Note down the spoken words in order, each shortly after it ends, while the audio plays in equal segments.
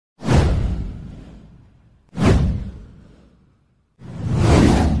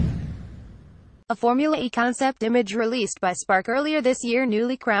A Formula E concept image released by Spark earlier this year.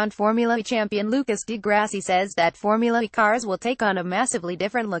 Newly crowned Formula E champion Lucas di Grassi says that Formula E cars will take on a massively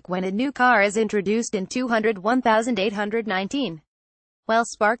different look when a new car is introduced in 201819. While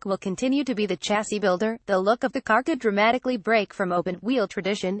Spark will continue to be the chassis builder, the look of the car could dramatically break from open-wheel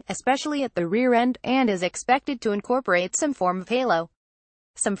tradition, especially at the rear end, and is expected to incorporate some form of halo.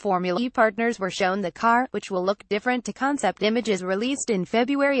 Some Formula E partners were shown the car, which will look different to concept images released in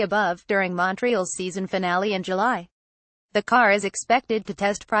February above, during Montreal's season finale in July. The car is expected to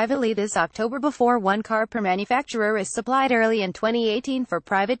test privately this October before one car per manufacturer is supplied early in 2018 for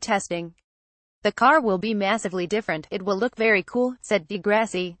private testing. The car will be massively different. It will look very cool, said di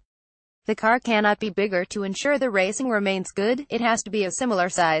Grassi. The car cannot be bigger to ensure the racing remains good, it has to be a similar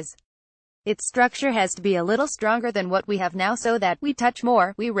size. Its structure has to be a little stronger than what we have now so that we touch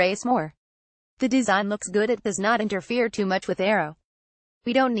more, we race more. The design looks good, it does not interfere too much with aero.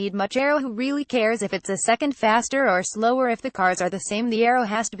 We don't need much aero. Who really cares if it's a second faster or slower if the cars are the same? The aero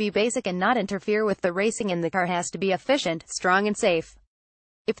has to be basic and not interfere with the racing, and the car has to be efficient, strong and safe.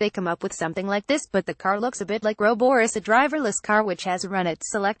 If they come up with something like this, but the car looks a bit like Roboris, a driverless car which has run at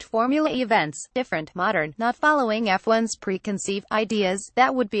select Formula E events, different, modern, not following F1's preconceived ideas,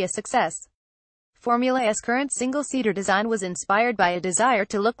 that would be a success. Formula E's current single-seater design was inspired by a desire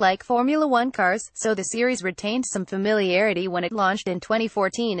to look like Formula One cars, so the series retained some familiarity when it launched in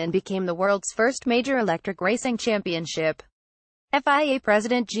 2014 and became the world's first major electric racing championship. FIA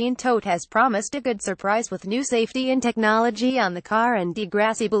President Jean Todt has promised a good surprise with new safety and technology on the car, and di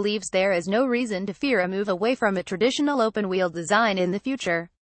Grassi believes there is no reason to fear a move away from a traditional open-wheel design in the future.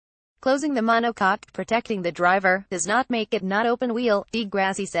 Closing the monocoque, protecting the driver, does not make it not open-wheel, di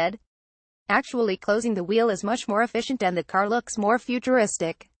Grassi said. Actually, closing the wheel is much more efficient and the car looks more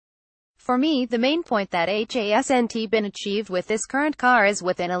futuristic. For me, the main point that hasn't been achieved with this current car is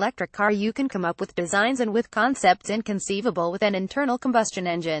with an electric car you can come up with designs and with concepts inconceivable with an internal combustion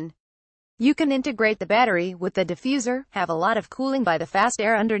engine. You can integrate the battery with the diffuser, have a lot of cooling by the fast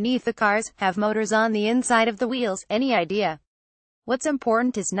air underneath the cars, have motors on the inside of the wheels, any idea. What's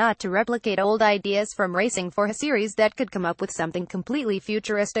important is not to replicate old ideas from racing for a series that could come up with something completely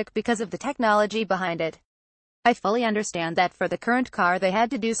futuristic because of the technology behind it. I fully understand that for the current car they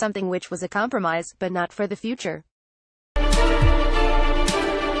had to do something which was a compromise, but not for the future.